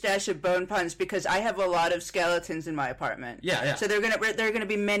up your stash of bone puns because I have a lot of skeletons in my apartment. Yeah. So there are going to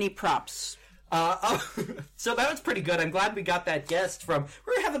be many props. So that was pretty good. I'm glad we got that guest from...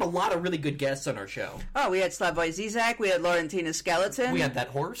 We're having a lot of really good guests on our show. Oh, we had Slavoj Zizek. We had Laurentina Skeleton. We had that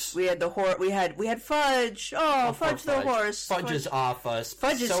horse. We had the horse. We had Fudge. Oh, Fudge the horse. Fudge is off us.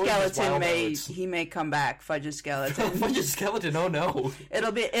 Fudge's skeleton may come back. Fudge's skeleton. Fudge's skeleton. Oh no.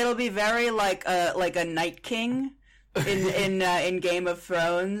 It'll be very like a Night King. in Game of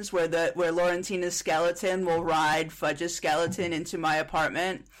Thrones, where Laurentina's skeleton will ride Fudge's skeleton into my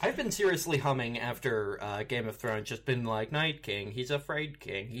apartment. I've been seriously humming after Game of Thrones, just been like, Night King, he's afraid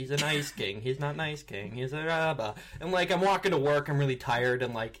king, he's a nice king, he's not nice king, he's a rabba. And I'm walking to work, I'm really tired,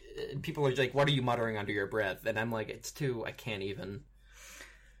 and people are like, what are you muttering under your breath? And I'm like, it's too, I can't even.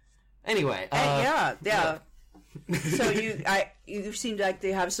 Anyway. Yeah. So you seem like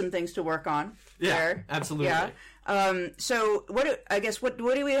they have some things to work on. Yeah, there. Absolutely. Yeah. So what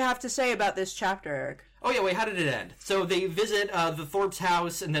do we have to say about this chapter, Eric? Oh yeah, wait, how did it end? So they visit the Thorpe's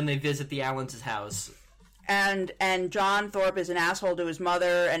house, and then they visit the Allens' house. And John Thorpe is an asshole to his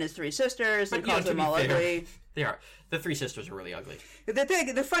mother and his three sisters, and calls them all ugly. They are. The three sisters are really ugly.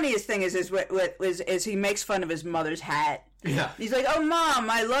 The funniest thing is he makes fun of his mother's hat. Yeah. He's like, oh, Mom,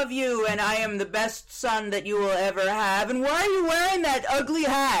 I love you, and I am the best son that you will ever have, and why are you wearing that ugly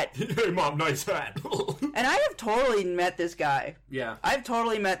hat? Hey, Mom, nice hat. And I have totally met this guy. Yeah. I've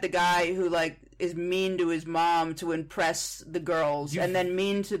totally met the guy who, is mean to his mom to impress the girls, and then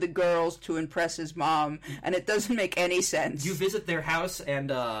mean to the girls to impress his mom, and it doesn't make any sense. You visit their house, and,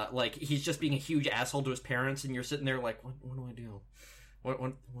 he's just being a huge asshole to his parents, and you're sitting there like, what do I do? What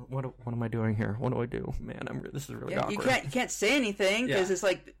am I doing here? What do I do? Man, this is really awkward. You can't say anything because it's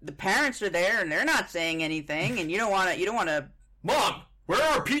like the parents are there and they're not saying anything, and you don't want to. Mom, where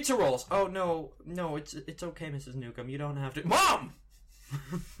are our pizza rolls? Oh no, it's okay, Mrs. Newcomb. You don't have to. Mom.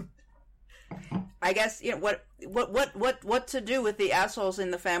 I guess what to do with the assholes in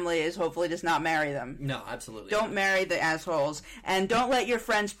the family is hopefully just not marry them. No, absolutely. Don't marry the assholes, and don't let your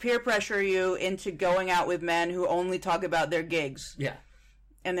friends peer pressure you into going out with men who only talk about their gigs. Yeah.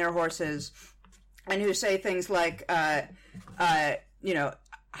 And their horses, and who say things like, how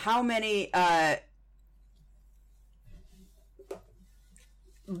many,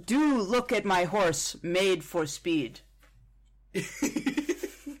 do look at my horse made for speed.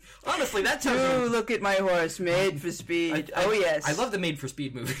 Honestly, that sounds... Do look at my horse made for speed. Yes. I love the made for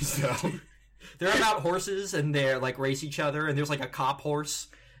speed movies, though. They're about horses, and they're, like, race each other, and there's, like, a cop horse,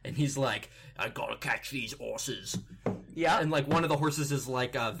 and he's like, I gotta catch these horses. Yeah. And, like, one of the horses is,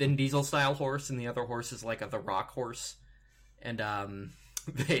 like, a Vin Diesel-style horse, and the other horse is, like, a The Rock horse. And,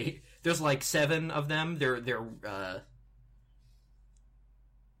 there's, like, 7 of them. They're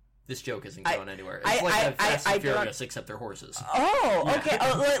this joke isn't going anywhere. It's like Fast and Furious, except they're horses. Oh, okay.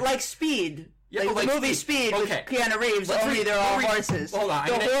 Like Speed. Yeah, like the movie Speed with Keanu Reeves, only they're all horses. Hold on.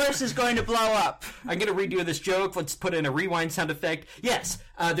 The horse is going to blow up. I'm going to redo this joke. Let's put in a rewind sound effect. Yes,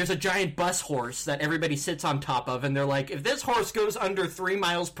 there's a giant bus horse that everybody sits on top of, and they're like, if this horse goes under 3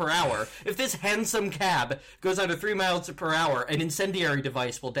 miles per hour, if this handsome cab goes under 3 miles per hour, an incendiary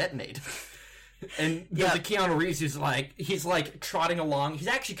device will detonate. And there's a Keanu Reeves who's like, he's like trotting along. He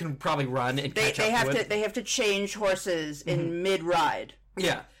actually can probably run and catch up to it. They have to change horses in mid-ride.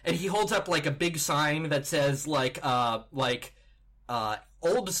 Yeah, and he holds up like a big sign that says like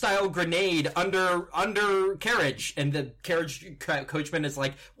old style grenade under carriage, and the carriage coachman is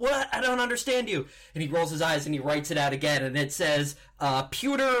like, what? I don't understand you. And he rolls his eyes and he writes it out again, and it says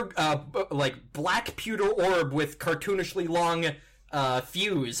pewter like black pewter orb with cartoonishly long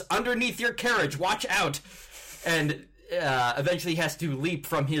fuse underneath your carriage. Watch out. And eventually he has to leap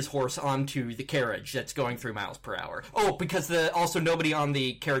from his horse onto the carriage that's going 3 miles per hour. Oh, because also nobody on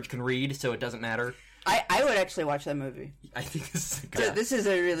the carriage can read, so it doesn't matter. I would actually watch that movie. I think this is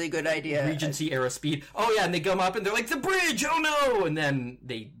a really good idea. Regency era Speed. Oh yeah, and they come up and they're like, the bridge! Oh no! And then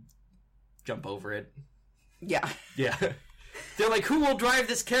they jump over it. Yeah. Yeah. They're like, who will drive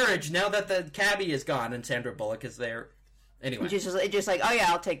this carriage now that the cabbie is gone and Sandra Bullock is there? Anyway. It's just like, oh yeah,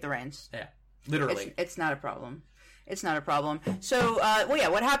 I'll take the reins. Yeah. Literally. It's not a problem. It's not a problem. So,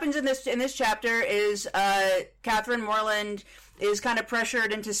 what happens in this chapter is Catherine Morland is kind of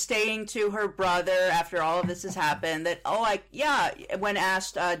pressured into staying to her brother after all of this has happened. That, when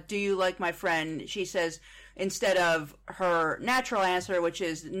asked, do you like my friend, she says, instead of her natural answer, which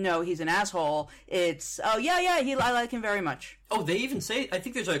is, no, he's an asshole, it's, oh, yeah, I like him very much. Oh, they even say, I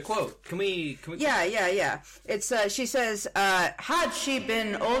think there's a quote. Can we? Yeah. It's, she says, had she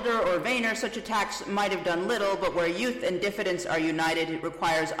been older or vainer, such attacks might have done little, but where youth and diffidence are united, it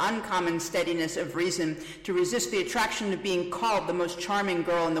requires uncommon steadiness of reason to resist the attraction of being called the most charming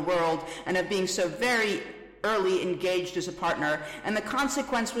girl in the world, and of being so very early engaged as a partner. And the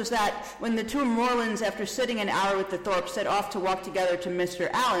consequence was that when the two Morlands, after sitting an hour with the Thorpes, set off to walk together to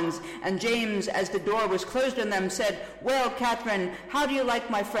Mr. Allen's, and James, as the door was closed on them, said, well, Catherine, how do you like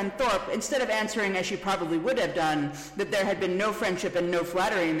my friend Thorpe? Instead of answering, as she probably would have done, that there had been no friendship and no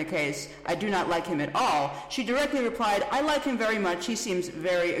flattery in the case, I do not like him at all, she directly replied, I like him very much, he seems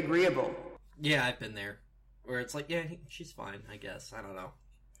very agreeable. Yeah, I've been there. Where it's like, yeah, she's fine, I guess. I don't know.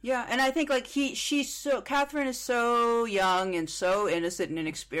 Yeah, and I think, like, Catherine is so young and so innocent and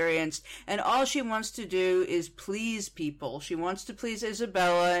inexperienced, and all she wants to do is please people. She wants to please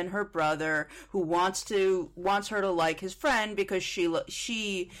Isabella and her brother, who wants her to like his friend because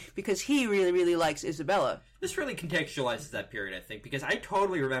because he really, really likes Isabella. This really contextualizes that period, I think, because I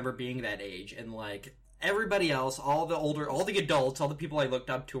totally remember being that age, and, like, everybody else, all the adults, all the people I looked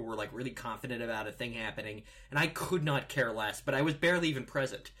up to were, like, really confident about a thing happening, and I could not care less, but I was barely even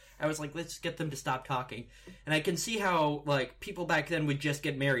present. I was like, let's get them to stop talking. And I can see how, like, people back then would just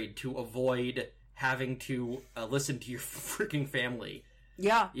get married to avoid having to listen to your freaking family.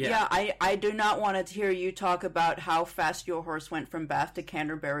 Yeah. I do not want to hear you talk about how fast your horse went from Bath to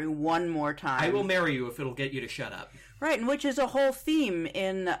Canterbury one more time. I will marry you if it'll get you to shut up. Right, and which is a whole theme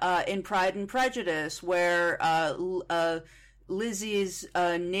in Pride and Prejudice, where Lizzie's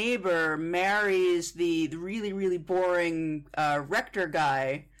neighbor marries the really, really boring rector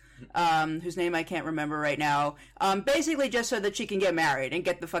guy, whose name I can't remember right now, basically just so that she can get married and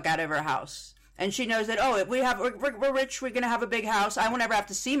get the fuck out of her house. And she knows that, we're rich, we're going to have a big house, I won't ever have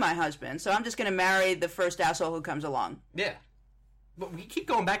to see my husband, so I'm just going to marry the first asshole who comes along. Yeah. But we keep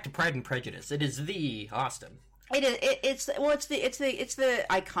going back to Pride and Prejudice. It is the Austen. It is. It's the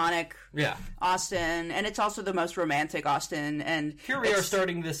iconic Austen, and it's also the most romantic Austen. And here we are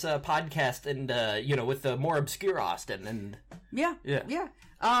starting this podcast, and with the more obscure Austen, and yeah.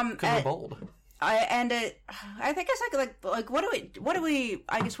 Because we're bold. I guess what do we?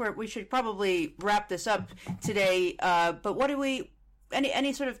 I guess we should probably wrap this up today. But what do we?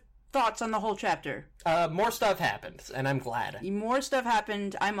 Any sort of thoughts on the whole chapter? More stuff happened, and I'm glad. More stuff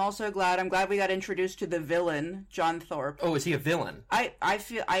happened. I'm also glad. I'm glad we got introduced to the villain, John Thorpe. Oh, is he a villain? I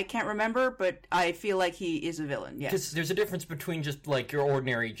feel I can't remember, but I feel like he is a villain. Yes, because there's a difference between just like your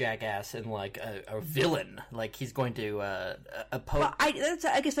ordinary jackass and like a villain. Like he's going to oppose. Well, I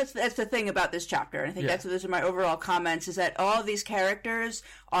guess that's the thing about this chapter, and I think those are my overall comments. Is that all of these characters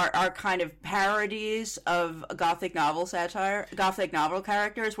are kind of parodies of Gothic novel satire, Gothic novel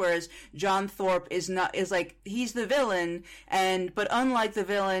characters, whereas John Thorpe is like he's the villain, but unlike the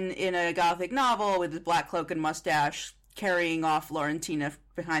villain in a Gothic novel with his black cloak and mustache carrying off Laurentina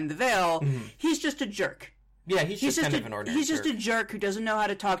behind the veil, he's just a jerk. Yeah, he's just kind of an ordinary. He's just a jerk who doesn't know how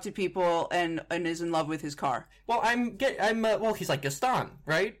to talk to people and is in love with his car. Well, he's like Gaston,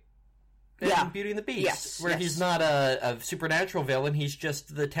 right? Yeah, in Beauty and the Beast, where he's not a supernatural villain; he's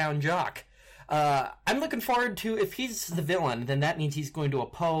just the town jock. I'm looking forward to, if he's the villain, then that means he's going to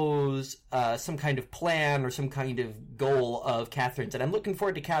oppose some kind of plan or some kind of goal of Catherine's. And I'm looking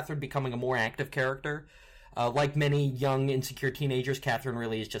forward to Catherine becoming a more active character. Like many young, insecure teenagers, Catherine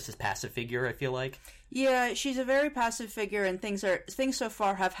really is just this passive figure, I feel like. Yeah, she's a very passive figure, and things so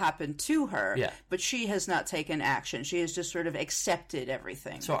far have happened to her, but she has not taken action. She has just sort of accepted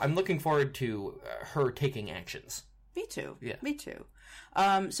everything. So I'm looking forward to her taking actions. Me too. Yeah. Me too.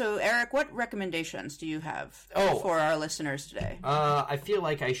 So, Eric, what recommendations do you have for our listeners today? I feel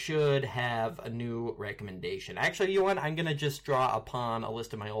like I should have a new recommendation. Actually, you know what? I'm going to just draw upon a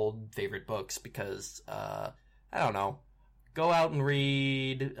list of my old favorite books because, I don't know. Go out and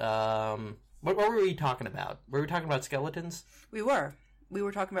read. What were we talking about? Were we talking about skeletons? We were. We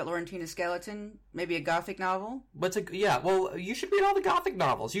were talking about Laurentina Skeleton, maybe a Gothic novel. Well, you should read all the Gothic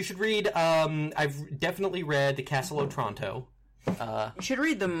novels. You should read, I've definitely read The Castle of Otranto. You should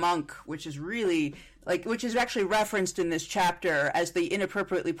read The Monk, which is actually referenced in this chapter as the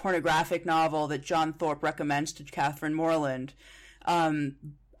inappropriately pornographic novel that John Thorpe recommends to Catherine Morland.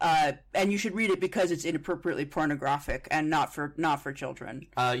 And you should read it because it's inappropriately pornographic and not for children.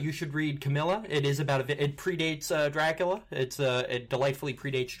 You should read Camilla. It is about it predates Dracula. It delightfully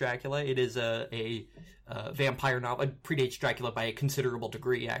predates Dracula. It is a vampire novel. It predates Dracula by a considerable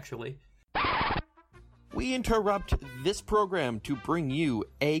degree, actually. We interrupt this program to bring you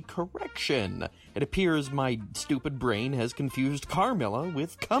a correction. It appears my stupid brain has confused Carmilla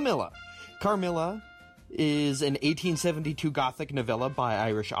with Camilla. Carmilla is an 1872 Gothic novella by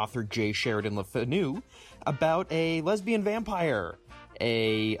Irish author J. Sheridan Le Fanu about a lesbian vampire,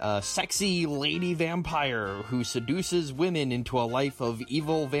 a sexy lady vampire who seduces women into a life of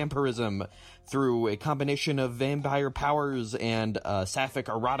evil vampirism through a combination of vampire powers and sapphic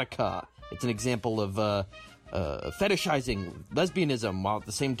erotica. It's an example of fetishizing lesbianism while at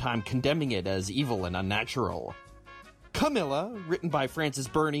the same time condemning it as evil and unnatural. Camilla, written by Frances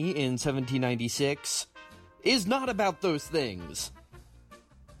Burney in 1796, is not about those things.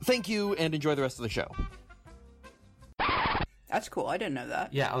 Thank you, and enjoy the rest of the show. That's cool. I didn't know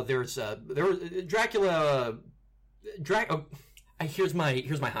that. Yeah. There was Dracula. Here's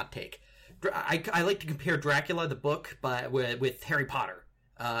my hot take. I like to compare Dracula the book with Harry Potter.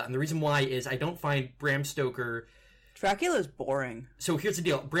 And the reason why is I don't find Bram Stoker... Dracula's boring. So here's the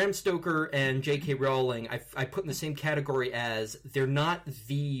deal. Bram Stoker and J.K. Rowling, I put in the same category as they're not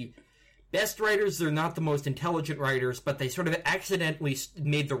the best writers, they're not the most intelligent writers, but they sort of accidentally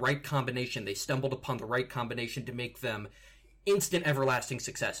made the right combination. They stumbled upon the right combination to make them instant, everlasting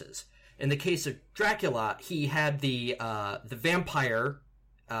successes. In the case of Dracula, he had the vampire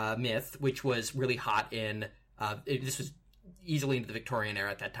myth, which was really hot in... this was easily into the Victorian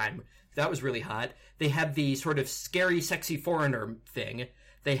era at that time. That was really hot. They had the sort of scary, sexy foreigner thing.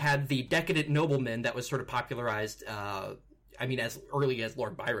 They had the decadent nobleman that was sort of popularized, as early as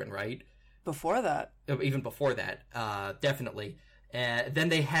Lord Byron, right? Before that. Even before that, definitely. Then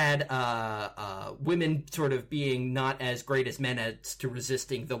they had women sort of being not as great as men as to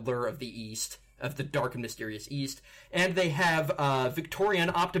resisting the lure of the East, of the dark and mysterious East. And they have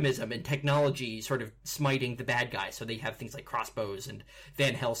Victorian optimism and technology sort of smiting the bad guy. So they have things like crossbows, and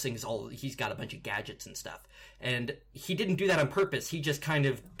Van Helsing's he's got a bunch of gadgets and stuff. And he didn't do that on purpose. He just kind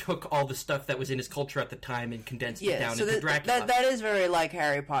of took all the stuff that was in his culture at the time and condensed it down into Dracula. That is very like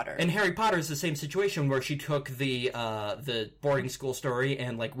Harry Potter. And Harry Potter is the same situation where she took the boarding school story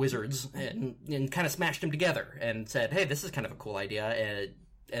and like wizards and kind of smashed them together and said, hey, this is kind of a cool idea,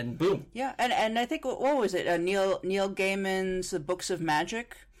 and boom. Yeah, and I think, what was it? Neil Gaiman's The Books of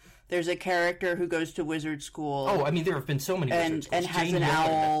Magic? There's a character who goes to wizard school. Oh, I mean, there have been so many wizard schools. And has Jane an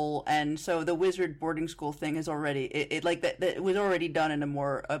Yolen. owl, and so the wizard boarding school thing is already it was already done in a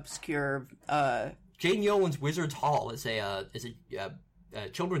more obscure. Jane Yolen's Wizard's Hall is a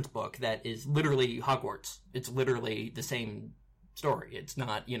children's book that is literally Hogwarts. It's literally the same story. It's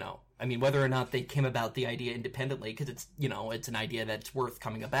not, I mean, whether or not they came about the idea independently, because it's, it's an idea that's worth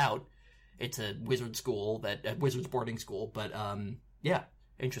coming about. It's a wizard school, a wizard's boarding school, but, yeah,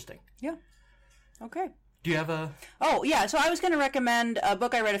 interesting. Yeah. Okay. Do you have a... Oh, yeah, so I was going to recommend a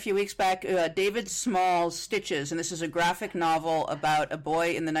book I read a few weeks back, David Small's Stitches, and this is a graphic novel about a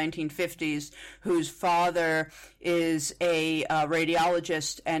boy in the 1950s whose father is a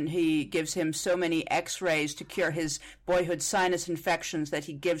radiologist, and he gives him so many x-rays to cure his boyhood sinus infections that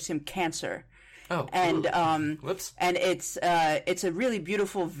he gives him cancer. Oh, and whoops! And it's a really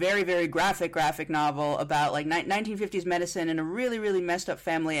beautiful, very, very graphic novel about like 1950s medicine in a really, really messed up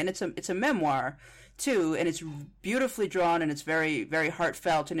family, and it's a memoir too, and it's beautifully drawn, and it's very, very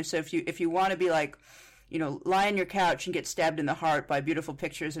heartfelt. And so if you want to be like, lie on your couch and get stabbed in the heart by beautiful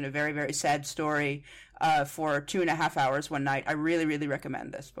pictures and a very, very sad story for 2.5 hours one night, I really, really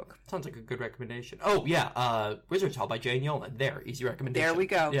recommend this book. Sounds like a good recommendation. Oh, yeah, Wizard's Hall by Jane Yolen. There, easy recommendation. There we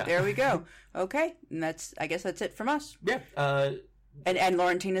go. Yeah. There we go. Okay, and I guess that's it from us. Yeah. And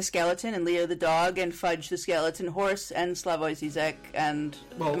Laurentina Skeleton, and Leo the dog, and Fudge the skeleton horse, and Slavoj Zizek, and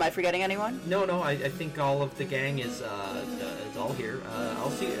am I forgetting anyone? No, I think all of the gang is all here.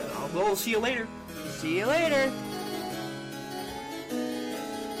 We'll see you later. See you later.